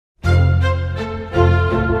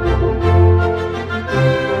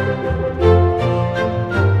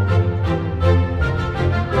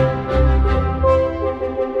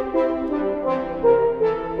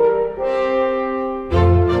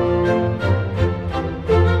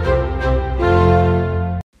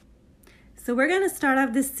So we're going to start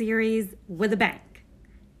off this series with a bang.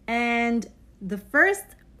 And the first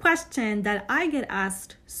question that I get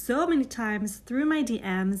asked so many times through my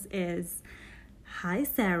DMs is, "Hi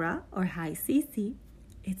Sarah," or "Hi Cece.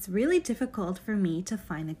 It's really difficult for me to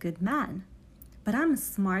find a good man. But I'm a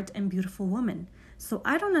smart and beautiful woman, so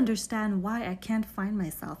I don't understand why I can't find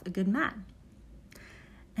myself a good man."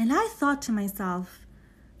 And I thought to myself,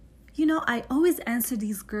 I always answer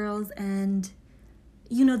these girls and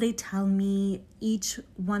they tell me, each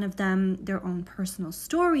one of them, their own personal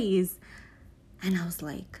stories. And I was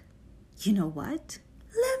like, you know what?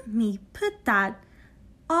 Let me put that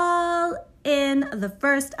all in the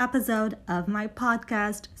first episode of my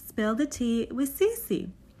podcast, Spill the Tea with Cece.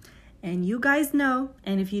 And you guys know,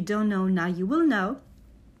 and if you don't know, now you will know,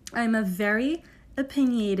 I'm a very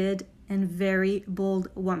opinionated and very bold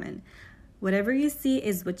woman. Whatever you see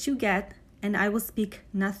is what you get, and I will speak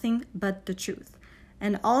nothing but the truth.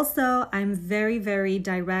 And also, I'm very, very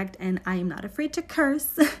direct, and I am not afraid to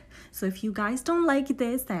curse. So if you guys don't like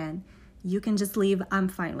this, then you can just leave. I'm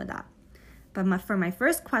fine with that. But for my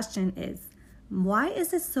first question is, why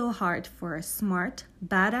is it so hard for a smart,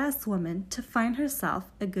 badass woman to find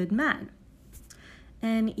herself a good man?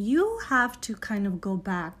 And you have to kind of go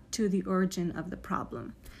back to the origin of the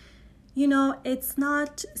problem. It's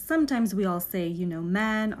not, sometimes we all say,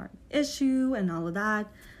 men are an issue and all of that.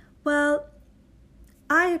 Well,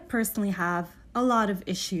 I personally have a lot of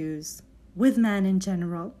issues with men in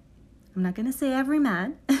general. I'm not going to say every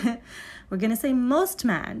man. We're going to say most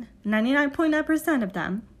men, 99.9% of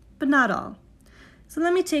them, but not all. So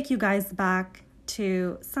let me take you guys back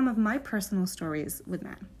to some of my personal stories with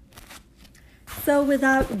men. So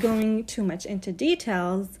without going too much into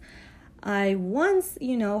details, I once,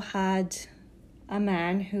 had a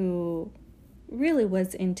man who really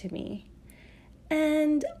was into me.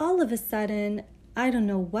 And all of a sudden, I don't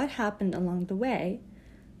know what happened along the way,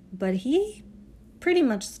 but he pretty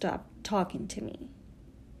much stopped talking to me.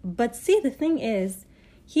 But see, the thing is,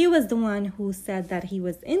 he was the one who said that he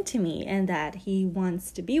was into me and that he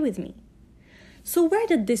wants to be with me. So where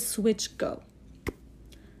did this switch go?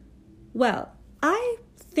 Well, I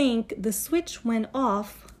think the switch went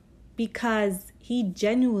off because he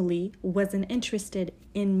genuinely wasn't interested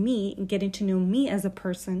in me, getting to know me as a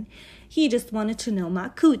person. He just wanted to know my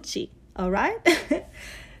coochie, all right?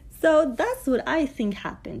 So that's what I think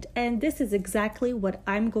happened. And this is exactly what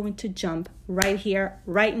I'm going to jump right here,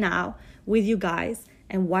 right now with you guys.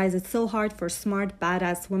 And why is it so hard for a smart,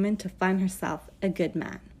 badass woman to find herself a good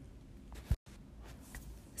man?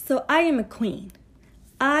 So I am a queen.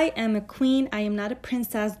 I am a queen. I am not a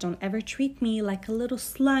princess. Don't ever treat me like a little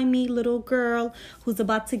slimy little girl who's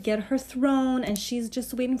about to get her throne and she's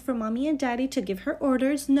just waiting for mommy and daddy to give her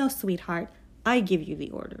orders. No, sweetheart, I give you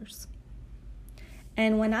the orders.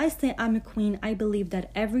 And when I say I'm a queen, I believe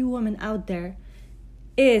that every woman out there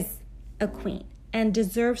is a queen and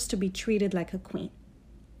deserves to be treated like a queen.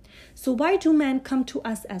 So why do men come to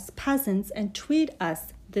us as peasants and treat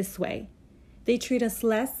us this way? They treat us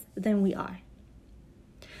less than we are.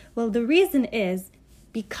 Well, the reason is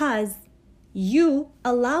because you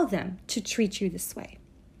allow them to treat you this way.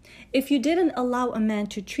 If you didn't allow a man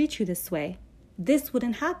to treat you this way, this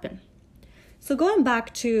wouldn't happen. So going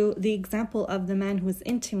back to the example of the man who was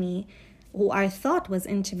into me, who I thought was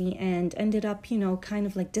into me and ended up, kind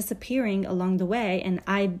of like disappearing along the way, and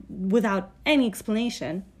without any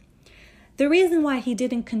explanation, the reason why he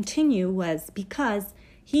didn't continue was because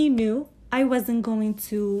he knew I wasn't going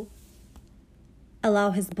to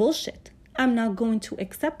allow his bullshit. I'm not going to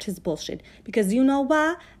accept his bullshit because you know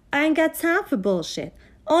why? I ain't got time for bullshit.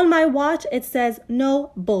 On my watch, it says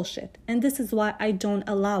no bullshit. And this is why I don't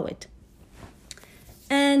allow it.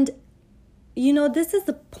 And, this is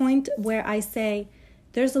the point where I say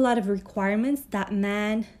there's a lot of requirements that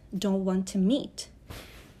men don't want to meet.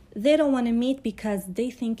 They don't want to meet because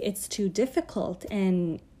they think it's too difficult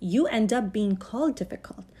and you end up being called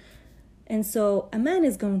difficult. And so a man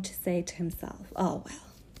is going to say to himself, oh,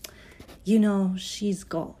 well, she's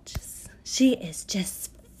gorgeous. She is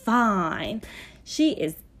just fine. She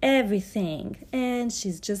is everything. And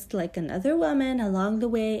she's just like another woman along the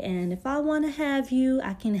way. And if I want to have you,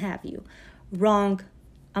 I can have you. Wrong.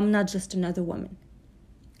 I'm not just another woman.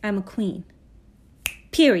 I'm a queen.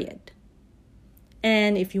 Period.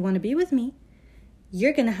 And if you want to be with me,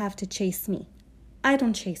 you're going to have to chase me. I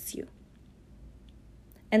don't chase you.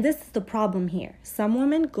 And this is the problem here. Some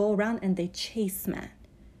women go around and they chase men.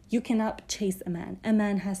 You cannot chase a man. A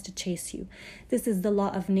man has to chase you. This is the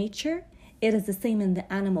law of nature. It is the same in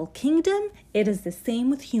the animal kingdom. It is the same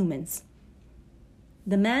with humans.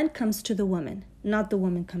 The man comes to the woman, not the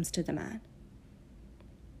woman comes to the man.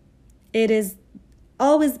 It has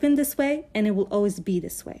always been this way, and it will always be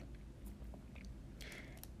this way.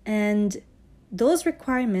 And those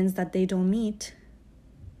requirements that they don't meet,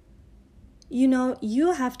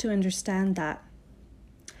 you have to understand that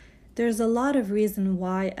there's a lot of reason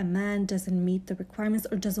why a man doesn't meet the requirements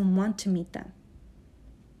or doesn't want to meet them.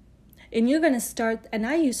 And you're going to start, and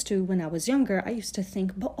I used to, when I was younger, I used to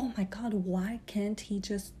think, but oh my God, why can't he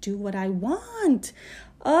just do what I want?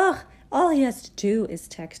 All he has to do is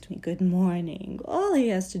text me good morning. All he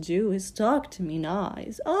has to do is talk to me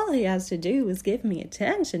nice. All he has to do is give me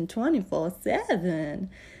attention 24/7.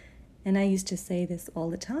 And I used to say this all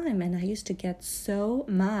the time, and I used to get so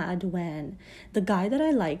mad when the guy that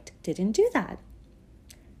I liked didn't do that.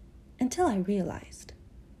 Until I realized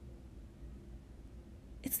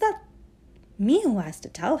it's not me who has to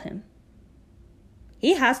tell him.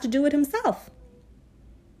 He has to do it himself.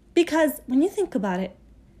 Because when you think about it,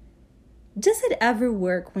 does it ever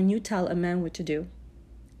work when you tell a man what to do?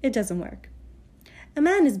 It doesn't work. A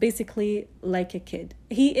man is basically like a kid.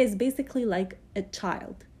 He is basically like a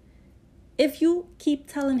child. If you keep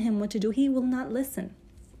telling him what to do, he will not listen.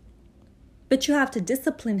 But you have to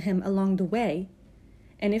discipline him along the way.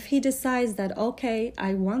 And if he decides that, okay,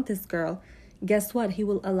 I want this girl, guess what? He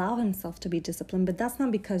will allow himself to be disciplined. But that's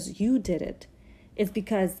not because you did it. It's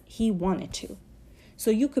because he wanted to. So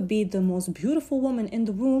you could be the most beautiful woman in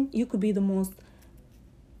the room. You could be the most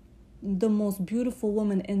beautiful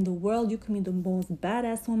woman in the world. You can be the most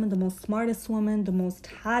badass woman, the most smartest woman, the most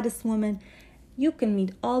hottest woman. You can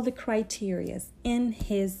meet all the criteria in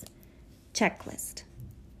his checklist.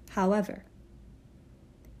 However,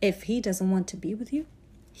 if he doesn't want to be with you,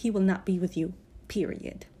 he will not be with you,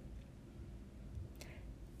 period.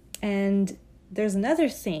 And there's another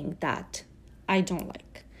thing that I don't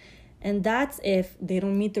like. And that's if they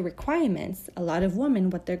don't meet the requirements. A lot of women,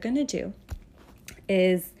 what they're going to do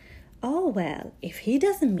is, oh, well, if he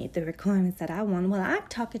doesn't meet the requirements that I want, well, I'm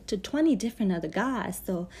talking to 20 different other guys.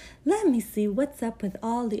 So let me see what's up with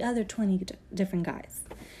all the other 20 different guys.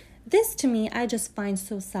 This, to me, I just find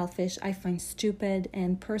so selfish. I find stupid.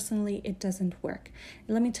 And personally, it doesn't work.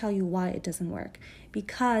 And let me tell you why it doesn't work.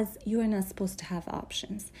 Because you are not supposed to have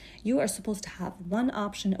options. You are supposed to have one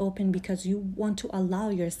option open because you want to allow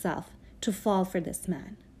yourself to fall for this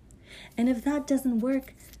man. And if that doesn't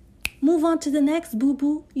work, move on to the next,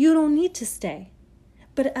 boo-boo. You don't need to stay.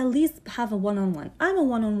 But at least have a one-on-one. I'm a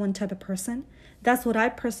one-on-one type of person. That's what I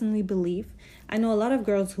personally believe. I know a lot of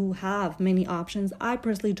girls who have many options. I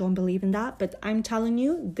personally don't believe in that. But I'm telling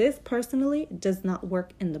you, this personally does not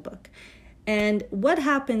work in the book. And what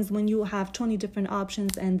happens when you have 20 different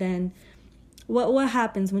options and then what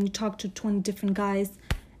happens when you talk to 20 different guys?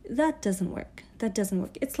 That doesn't work. That doesn't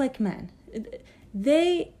work. It's like men.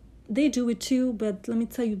 They do it too, but let me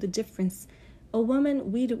tell you the difference. A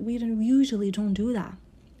woman, we usually don't do that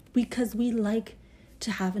because we like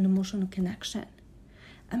to have an emotional connection.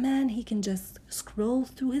 A man, he can just scroll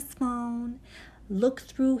through his phone, look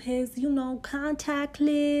through his, contact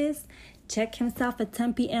list, check himself at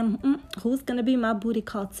 10 p.m. Who's going to be my booty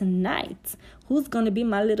call tonight? Who's going to be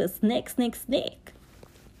my little snake?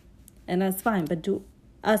 And that's fine, but do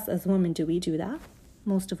us as women, do we do that?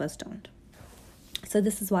 Most of us don't. So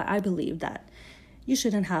this is why I believe that you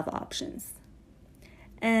shouldn't have options.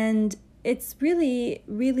 And it's really,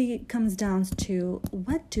 really comes down to,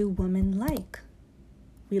 what do women like?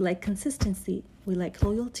 We like consistency, we like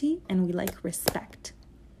loyalty, and we like respect.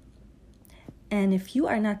 And if you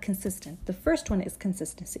are not consistent, the first one is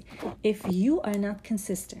consistency. If you are not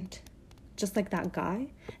consistent, just like that guy,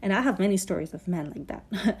 and I have many stories of men like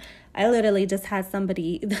that. I literally just had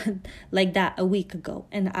somebody like that a week ago.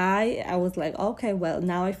 And I was like, okay, well,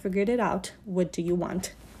 now I figured it out. What do you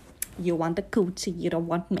want? You want the coochie, you don't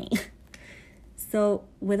want me. So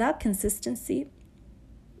without consistency,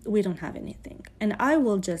 we don't have anything. And I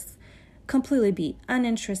will just completely be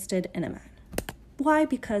uninterested in a man. Why?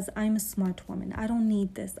 Because I'm a smart woman. I don't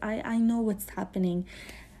need this. I know what's happening.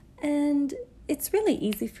 And it's really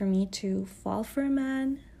easy for me to fall for a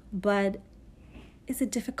man, but is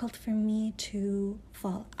it difficult for me to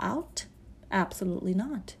fall out? Absolutely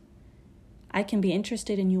not. I can be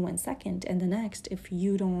interested in you 1 second, and the next, if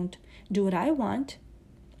you don't do what I want,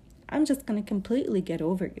 I'm just going to completely get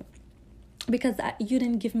over you. Because you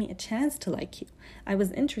didn't give me a chance to like you. I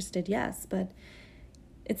was interested, yes, but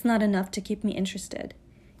it's not enough to keep me interested.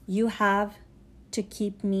 You have to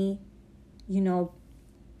keep me,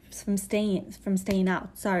 from staying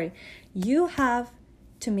out. Sorry. You have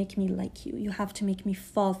to make me like you. You have to make me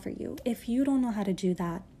fall for you. If you don't know how to do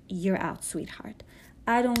that, you're out, sweetheart.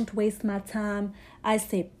 I don't waste my time. I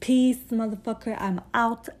say, peace, motherfucker. I'm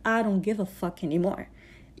out. I don't give a fuck anymore.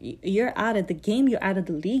 You're out of the game. You're out of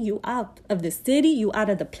the league. You out of the city. You out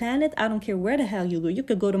of the planet. I don't care where the hell you go. You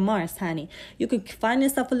could go to Mars, honey. You could find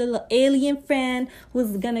yourself a little alien friend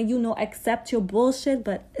who's gonna, accept your bullshit.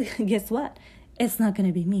 But guess what? It's not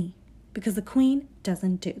gonna be me, because the queen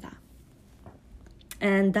doesn't do that.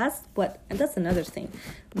 And that's another thing.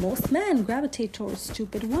 Most men gravitate towards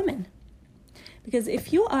stupid women. Because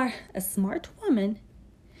if you are a smart woman,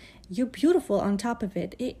 you're beautiful on top of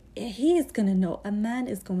it. He is going to know. A man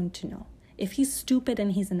is going to know. If he's stupid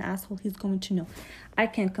and he's an asshole, he's going to know. I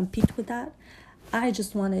can't compete with that. I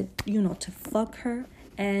just wanted, to fuck her.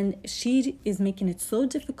 And she is making it so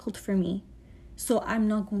difficult for me. So I'm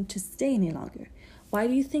not going to stay any longer. Why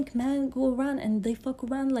do you think men go around and they fuck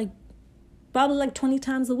around probably 20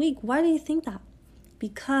 times a week? Why do you think that?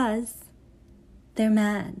 Because they're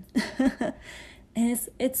man. And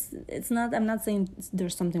it's not, I'm not saying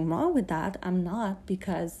there's something wrong with that. I'm not,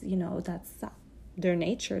 because, that's their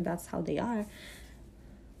nature. That's how they are.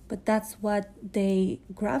 But that's what they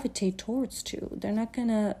gravitate towards too.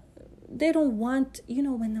 They don't want,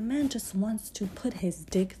 when a man just wants to put his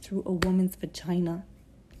dick through a woman's vagina,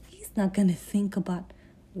 he's not going to think about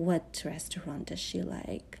what restaurant does she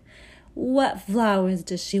like? What flowers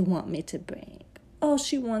does she want me to bring? Oh,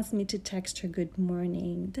 she wants me to text her good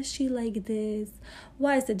morning. Does she like this?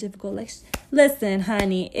 Why is it difficult? Listen,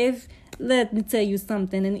 honey, let me tell you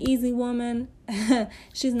something. An easy woman,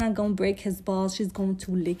 she's not going to break his balls. She's going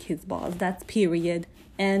to lick his balls. That's period.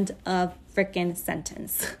 End of freaking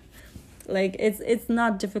sentence. It's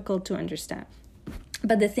not difficult to understand.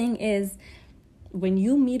 But the thing is, when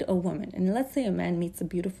you meet a woman, and let's say a man meets a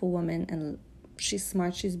beautiful woman, and she's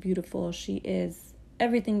smart, she's beautiful, she is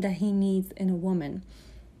everything that he needs in a woman.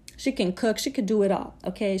 She can cook, she could do it all,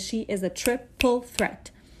 okay? She is a triple threat.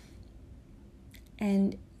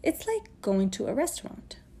 And it's like going to a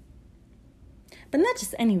restaurant. But not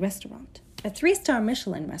just any restaurant, a 3-star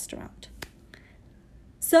Michelin restaurant.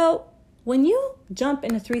 So when you jump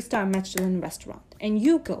in a 3-star Michelin restaurant and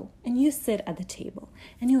you go and you sit at the table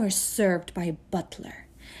and you are served by a butler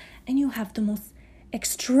and you have the most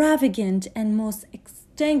extravagant and most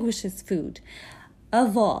distinguishes food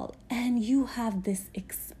of all, and you have this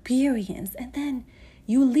experience, and then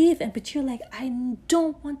you leave, but you're like, I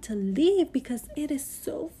don't want to leave because it is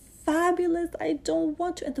so fabulous. I don't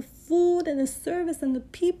want to. And the food and the service and the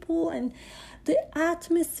people and the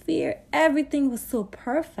atmosphere, everything was so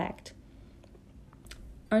perfect.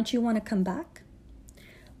 Aren't you want to come back?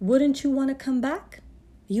 Wouldn't you want to come back?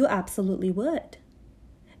 You absolutely would,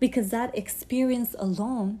 because that experience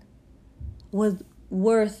alone was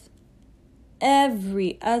worth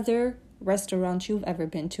every other restaurant you've ever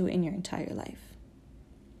been to in your entire life.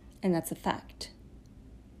 And that's a fact.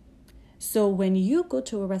 So when you go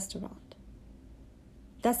to a restaurant,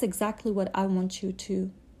 that's exactly what I want you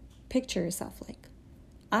to picture yourself like.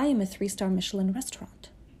 I am a 3-star Michelin restaurant.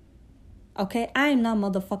 Okay? I am not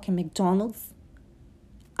motherfucking McDonald's.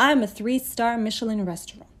 I'm a 3-star Michelin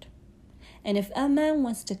restaurant. And if a man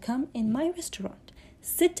wants to come in my restaurant,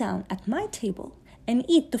 sit down at my table, and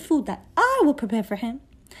eat the food that I will prepare for him,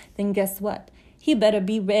 then guess what? He better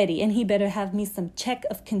be ready, and he better have me some check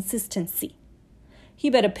of consistency.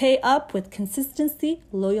 He better pay up with consistency,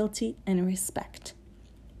 loyalty, and respect.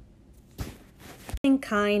 Being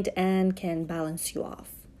kind and can balance you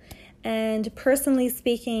off. And personally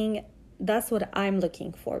speaking, that's what I'm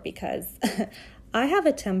looking for, because I have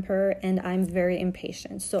a temper and I'm very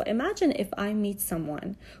impatient. So imagine if I meet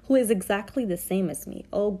someone who is exactly the same as me.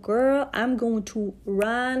 Oh, girl, I'm going to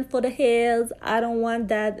run for the hills. I don't want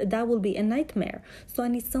that. That will be a nightmare. So I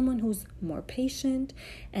need someone who's more patient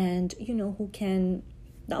and, who can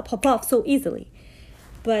not pop off so easily.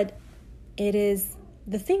 But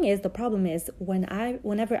the problem is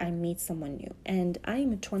whenever I meet someone new, and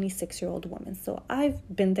I'm a 26-year-old woman, so I've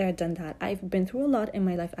been there, done that. I've been through a lot in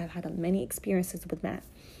my life. I've had many experiences with men.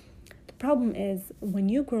 The problem is when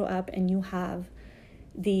you grow up and you have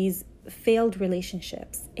these failed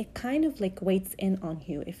relationships, it kind of weighs in on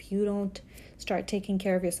you if you don't start taking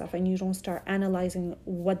care of yourself and you don't start analyzing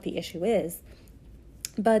what the issue is.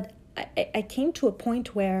 But I came to a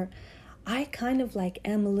point where I kind of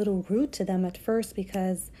am a little rude to them at first,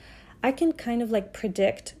 because I can kind of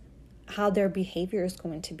predict how their behavior is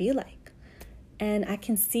going to be like. And I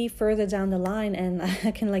can see further down the line, and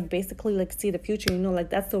I can basically see the future,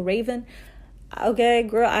 that's the Raven. Okay,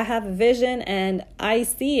 girl, I have a vision and I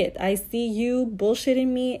see it. I see you bullshitting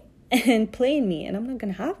me and playing me, and I'm not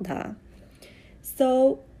going to have that.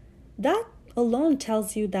 So that alone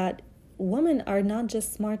tells you that women are not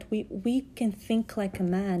just smart. We can think like a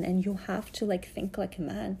man, and you have to think like a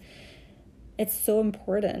man. It's so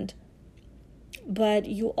important. But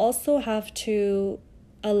you also have to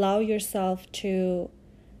allow yourself to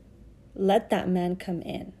let that man come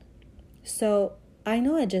in. So I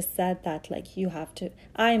know I just said that, like, you have to.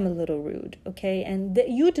 I'm a little rude, okay? And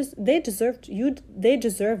they deserve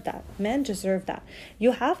that. Men deserve that.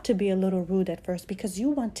 You have to be a little rude at first because you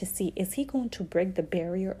want to see, is he going to break the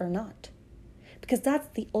barrier or not? Because that's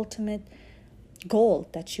the ultimate goal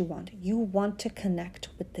that you want. You want to connect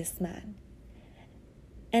with this man.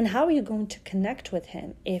 And how are you going to connect with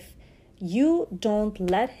him if you don't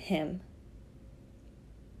let him,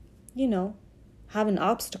 have an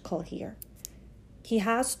obstacle here? He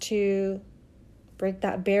has to break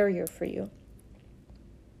that barrier for you.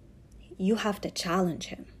 You have to challenge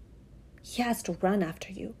him. He has to run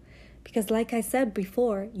after you. Because like I said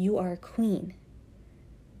before, you are a queen.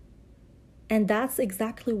 And that's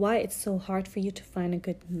exactly why it's so hard for you to find a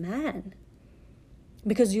good man.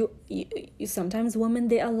 Because you sometimes women,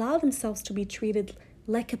 they allow themselves to be treated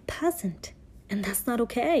like a peasant. And that's not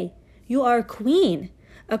okay. You are a queen.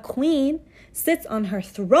 A queen sits on her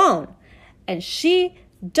throne. And she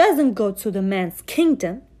doesn't go to the man's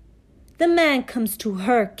kingdom. The man comes to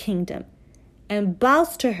her kingdom and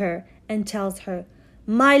bows to her and tells her,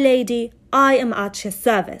 "My lady, I am at your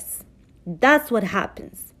service." That's what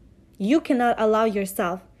happens. You cannot allow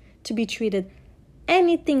yourself to be treated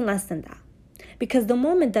anything less than that. Because the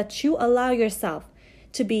moment that you allow yourself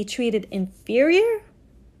to be treated inferior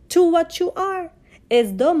to what you are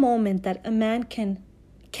is the moment that a man can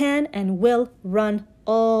and will run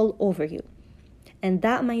all over you. And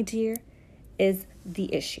that, my dear, is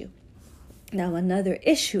the issue. Now, another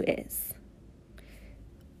issue is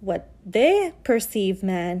what they perceive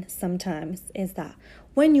men sometimes is that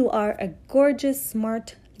when you are a gorgeous,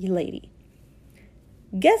 smart lady,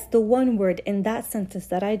 guess the one word in that sentence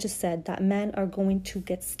that I just said that men are going to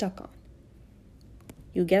get stuck on.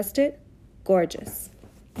 You guessed it? Gorgeous.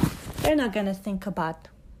 They're not going to think about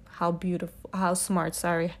They're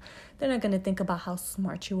not going to think about how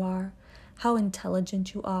smart you are, how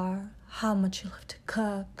intelligent you are, how much you love to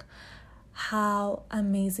cook, how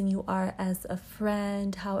amazing you are as a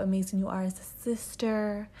friend, how amazing you are as a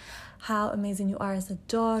sister, how amazing you are as a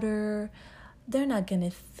daughter. They're not going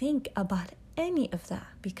to think about any of that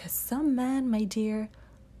because some men, my dear,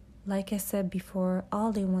 like I said before,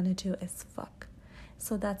 all they want to do is fuck.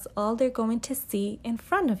 So that's all they're going to see in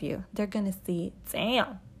front of you. They're going to see,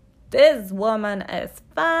 damn, this woman is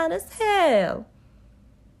fine as hell.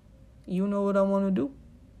 You know what I want to do?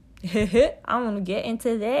 I want to get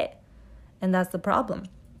into that. And that's the problem.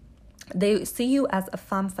 They see you as a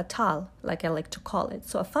femme fatale, like I like to call it.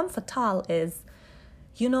 So a femme fatale is,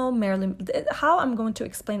 Marilyn, how I'm going to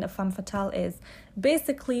explain a femme fatale is,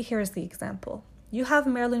 basically, here's the example. You have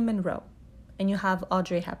Marilyn Monroe and you have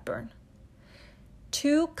Audrey Hepburn.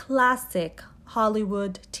 Two classic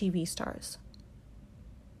Hollywood TV stars,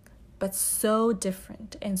 but so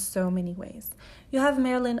different in so many ways. You have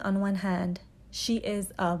Marilyn on one hand. She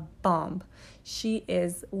is a bomb. She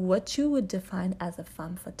is what you would define as a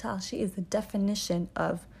femme fatale. She is the definition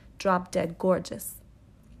of drop dead gorgeous.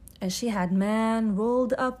 And she had man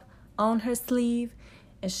rolled up on her sleeve,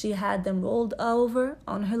 and she had them rolled over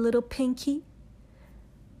on her little pinky,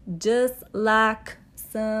 just like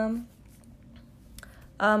some,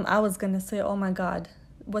 I was going to say, oh my God,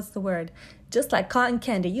 what's the word? Just like cotton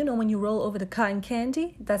candy. You know when you roll over the cotton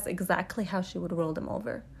candy? That's exactly how she would roll them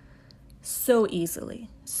over. So easily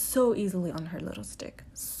on her little stick,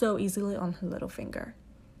 so easily on her little finger.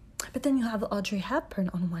 But then you have Audrey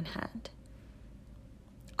Hepburn on one hand.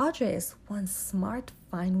 Audrey is one smart,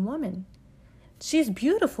 fine woman. She's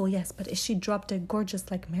beautiful, yes, but is she drop dead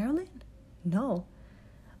gorgeous like Marilyn? No.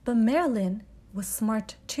 But Marilyn was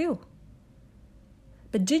smart too.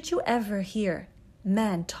 But did you ever hear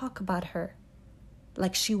men talk about her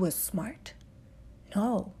like she was smart?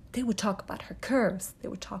 No. They would talk about her curves. They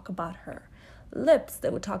would talk about her lips. They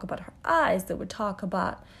would talk about her eyes. They would talk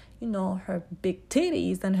about, her big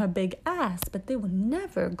titties and her big ass. But they would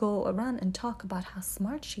never go around and talk about how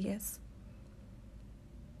smart she is.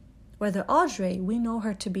 Whether Audrey, we know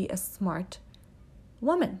her to be a smart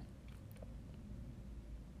woman.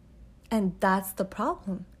 And that's the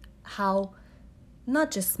problem. How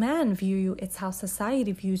not just men view you, it's how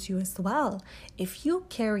society views you as well. If you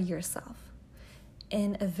carry yourself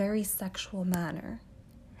in a very sexual manner,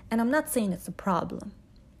 and I'm not saying it's a problem,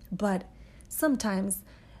 but sometimes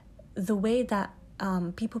the way that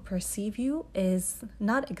people perceive you is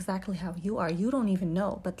not exactly how you are. You don't even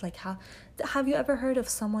know, but like have you ever heard of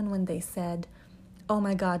someone when they said, oh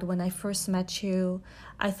my God, when I first met you,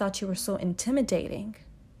 I thought you were so intimidating.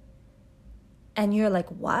 And you're like,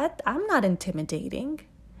 what? I'm not intimidating.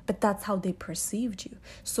 but that's how they perceived you.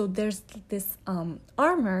 So there's this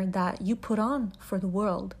armor that you put on for the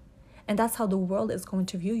world, and that's how the world is going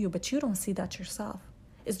to view you, but you don't see that yourself.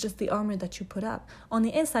 It's just the armor that you put up. On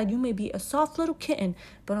the inside, you may be a soft little kitten,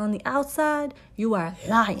 but on the outside, you are a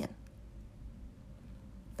lion.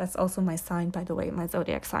 That's also my sign, by the way, my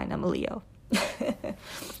zodiac sign. I'm a Leo.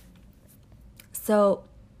 So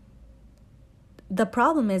the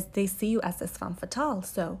problem is they see you as this femme fatale.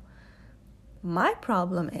 So my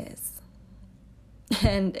problem is,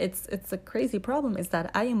 and it's a crazy problem, is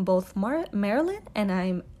that I am both Marilyn and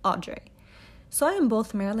I'm Audrey. So I am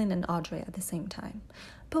both Marilyn and Audrey at the same time.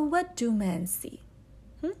 But what do men see?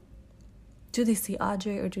 Do they see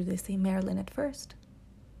Audrey or do they see Marilyn at first?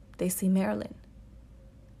 They see Marilyn.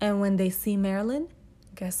 And when they see Marilyn,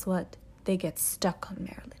 guess what? They get stuck on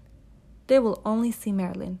Marilyn. They will only see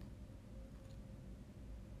Marilyn.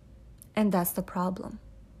 And that's the problem.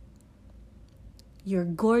 You're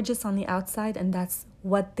gorgeous on the outside, and that's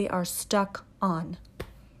what they are stuck on.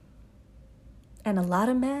 And a lot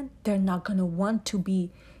of men, they're not going to want to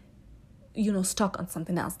be, stuck on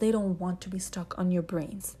something else. They don't want to be stuck on your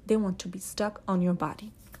brains. They want to be stuck on your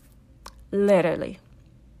body. Literally.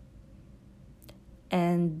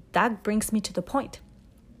 And that brings me to the point.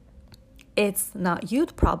 It's not you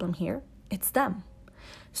the problem here. It's them.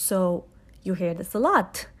 So you hear this a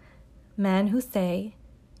lot. Men who say,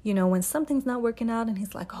 when something's not working out and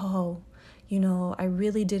he's like, oh, I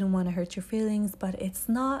really didn't want to hurt your feelings, but it's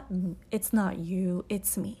not you,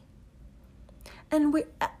 it's me. And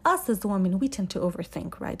us as women, we tend to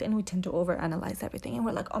overthink, right? And we tend to overanalyze everything. And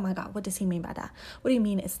we're like, oh my God, what does he mean by that? What do you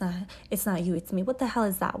mean it's not you, it's me? What the hell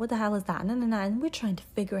is that? What the hell is that? No. And we're trying to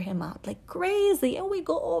figure him out like crazy. And we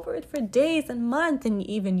go over it for days and months and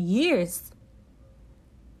even years.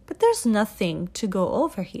 But there's nothing to go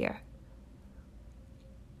over here.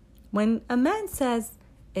 When a man says,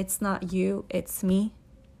 it's not you, it's me,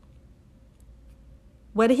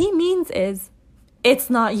 what he means is, it's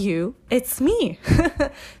not you, it's me.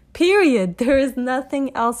 Period. There is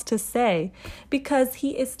nothing else to say, because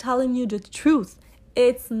he is telling you the truth.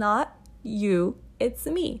 It's not you, it's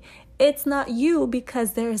me. It's not you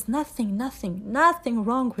because there is nothing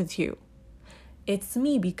wrong with you. It's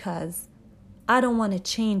me because I don't want to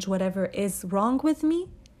change whatever is wrong with me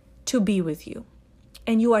to be with you.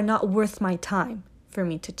 And you are not worth my time for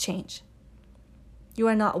me to change. You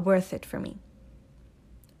are not worth it for me.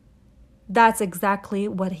 That's exactly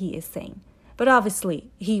what he is saying. But obviously,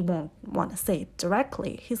 he won't want to say it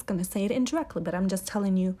directly. He's going to say it indirectly. But I'm just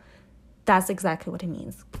telling you, that's exactly what it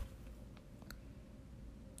means.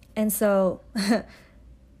 And so,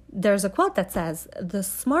 there's a quote that says, the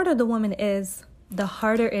smarter the woman is, the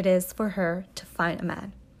harder it is for her to find a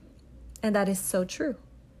man. And that is so true.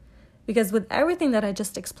 Because with everything that I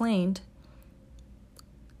just explained,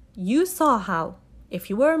 you saw how, if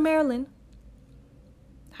you were a Marilyn,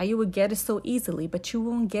 how you would get it so easily, but you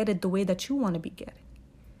won't get it the way that you want to be getting.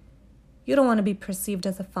 You don't want to be perceived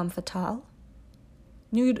as a femme fatale.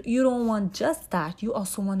 You don't want just that. You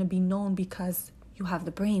also want to be known because you have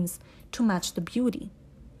the brains to match the beauty.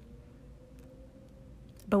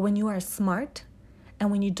 But when you are smart, and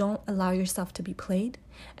when you don't allow yourself to be played,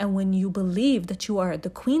 and when you believe that you are the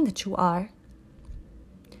queen that you are,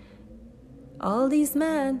 all these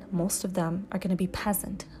men, most of them, are going to be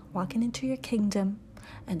peasant, walking into your kingdom,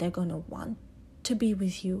 and they're going to want to be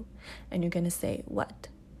with you. And you're going to say, what?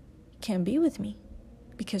 You can't be with me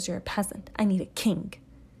because you're a peasant. I need a king.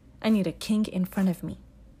 I need a king in front of me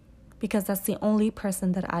because that's the only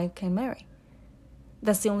person that I can marry.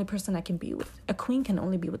 That's the only person I can be with. A queen can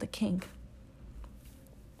only be with a king.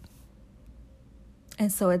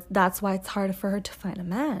 And so that's why it's harder for her to find a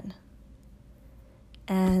man.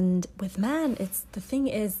 And with man,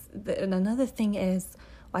 another thing is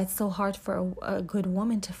why it's so hard for a good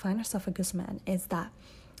woman to find herself a good man is that,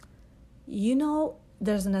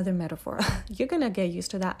 there's another metaphor. You're going to get used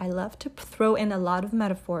to that. I love to throw in a lot of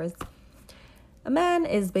metaphors. A man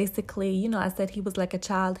is basically, I said he was like a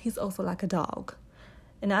child. He's also like a dog.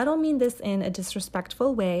 And I don't mean this in a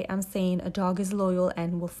disrespectful way. I'm saying a dog is loyal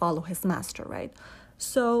and will follow his master, right?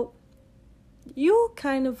 So you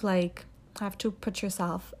kind of have to put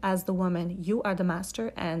yourself as the woman. You are the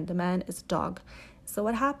master and the man is a dog. So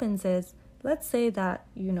what happens is, let's say that,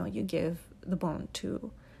 you give the bone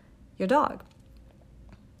to your dog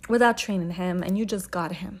without training him and you just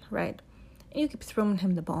got him, right? And you keep throwing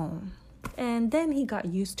him the bone. And then he got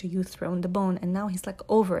used to you throwing the bone and now he's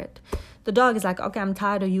over it. The dog is okay, I'm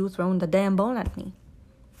tired of you throwing the damn bone at me.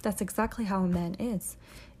 That's exactly how a man is.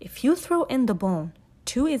 If you throw in the bone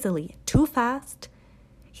too easily, too fast,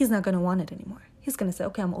 he's not going to want it anymore. he's going to say,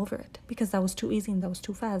 okay, I'm over it because that was too easy and that was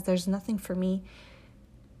too fast. There's nothing for me.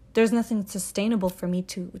 There's nothing sustainable for me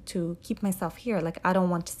to keep myself here. Like, I don't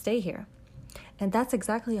want to stay here. And that's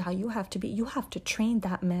exactly how you have to be. You have to train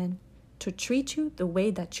that man to treat you the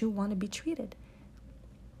way that you want to be treated.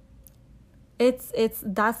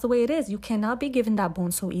 That's the way it is. You cannot be given that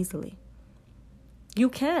bone so easily. You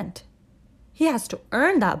can't. He has to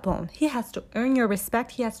earn that bone. He has to earn your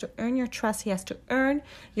respect. He has to earn your trust. He has to earn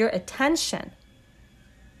your attention.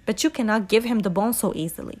 But you cannot give him the bone so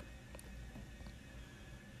easily.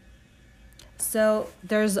 So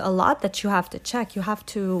there's a lot that you have to check. You have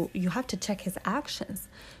to check his actions.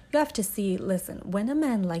 You have to see, listen, when a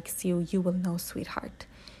man likes you, you will know, sweetheart.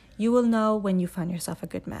 You will know when you find yourself a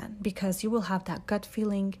good man, because you will have that gut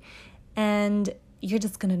feeling and you're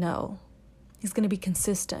just going to know. He's going to be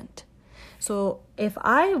consistent. So if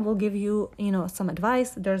I will give you, some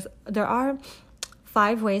advice, there are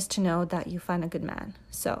 5 ways to know that you find a good man.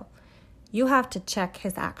 So you have to check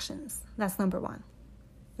his actions. That's number 1.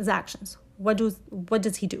 His actions. What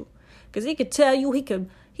does he do? Because he could tell you, he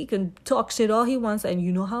can talk shit all he wants, and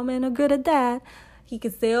you know how men are good at that. He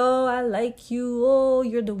could say, oh, I like you. Oh,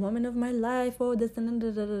 you're the woman of my life. Oh, this and da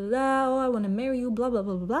da da da. Oh, I want to marry you. Blah blah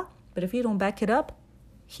blah blah blah. But if you don't back it up,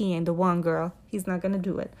 he ain't the one, girl. He's not gonna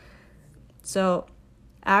do it. So,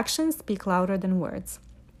 actions speak louder than words.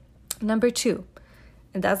 Number 2,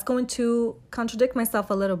 and that's going to contradict myself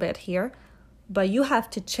a little bit here, but you have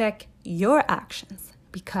to check your actions,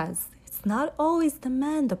 because it's not always the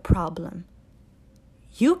man the problem.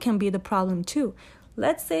 You can be the problem too.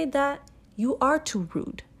 Let's say that you are too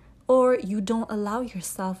rude, or you don't allow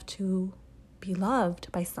yourself to be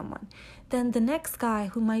loved by someone. Then the next guy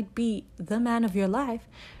who might be the man of your life,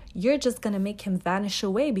 you're just going to make him vanish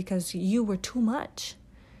away because you were too much.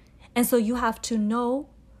 And so you have to know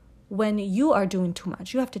when you are doing too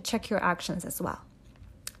much. You have to check your actions as well.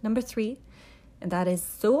 Number 3, and that is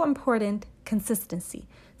so important, consistency.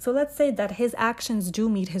 So let's say that his actions do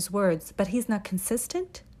meet his words, but he's not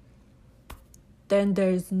consistent. Then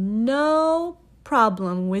there's no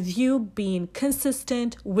problem with you being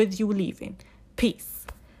consistent, with you leaving. Peace.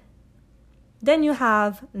 Then you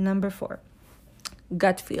have number 4,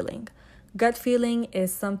 gut feeling. Gut feeling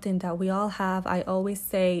is something that we all have. I always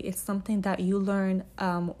say it's something that you learn,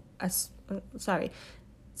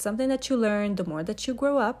 something that you learn the more that you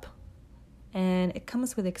grow up, and it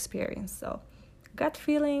comes with experience. So gut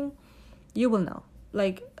feeling, you will know.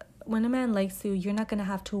 Like, when a man likes you, you're not going to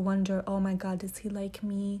have to wonder, oh my God, does he like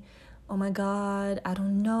me? Oh my God, I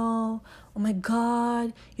don't know. Oh my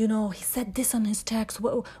God, he said this on his text.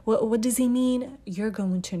 What does he mean? You're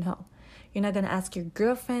going to know. You're not going to ask your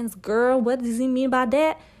girlfriends, girl, what does he mean by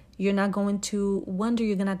that? You're not going to wonder.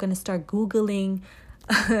 You're not going to start Googling,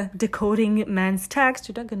 decoding man's text.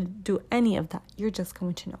 You're not going to do any of that. You're just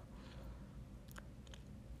going to know.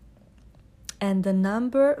 And the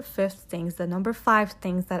number 5 things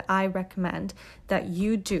that I recommend that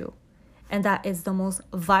you do, and that is the most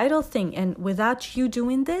vital thing, and without you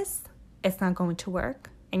doing this, it's not going to work,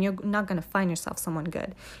 and you're not going to find yourself someone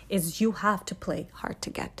good, is you have to play hard to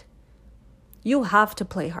get. You have to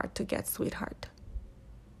play hard to get, sweetheart.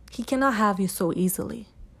 He cannot have you so easily.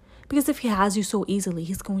 Because if he has you so easily,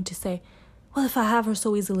 he's going to say, well, if I have her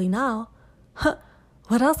so easily now,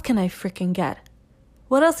 what else can I freaking get?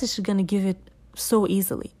 What else is she going to give it so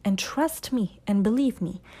easily? And trust me and believe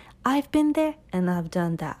me, I've been there and I've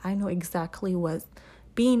done that. I know exactly what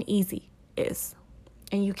being easy is.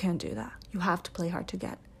 And you can't do that. You have to play hard to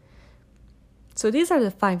get. So these are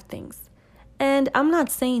the 5 things. And I'm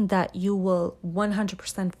not saying that you will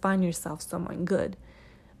 100% find yourself someone good.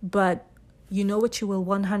 But you know what you will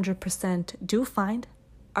 100% do find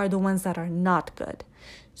are the ones that are not good.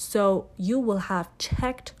 So you will have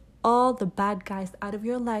checked all the bad guys out of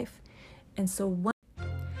your life. And so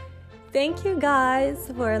thank you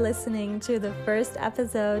guys for listening to the first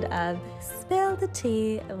episode of Spill the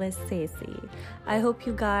Tea with Stacey. I hope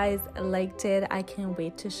you guys liked it. I can't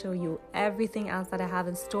wait to show you everything else that I have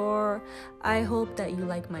in store. I hope that you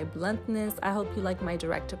like my bluntness. I hope you like my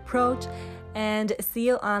direct approach. And see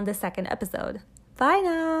you on the second episode. Bye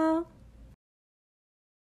now.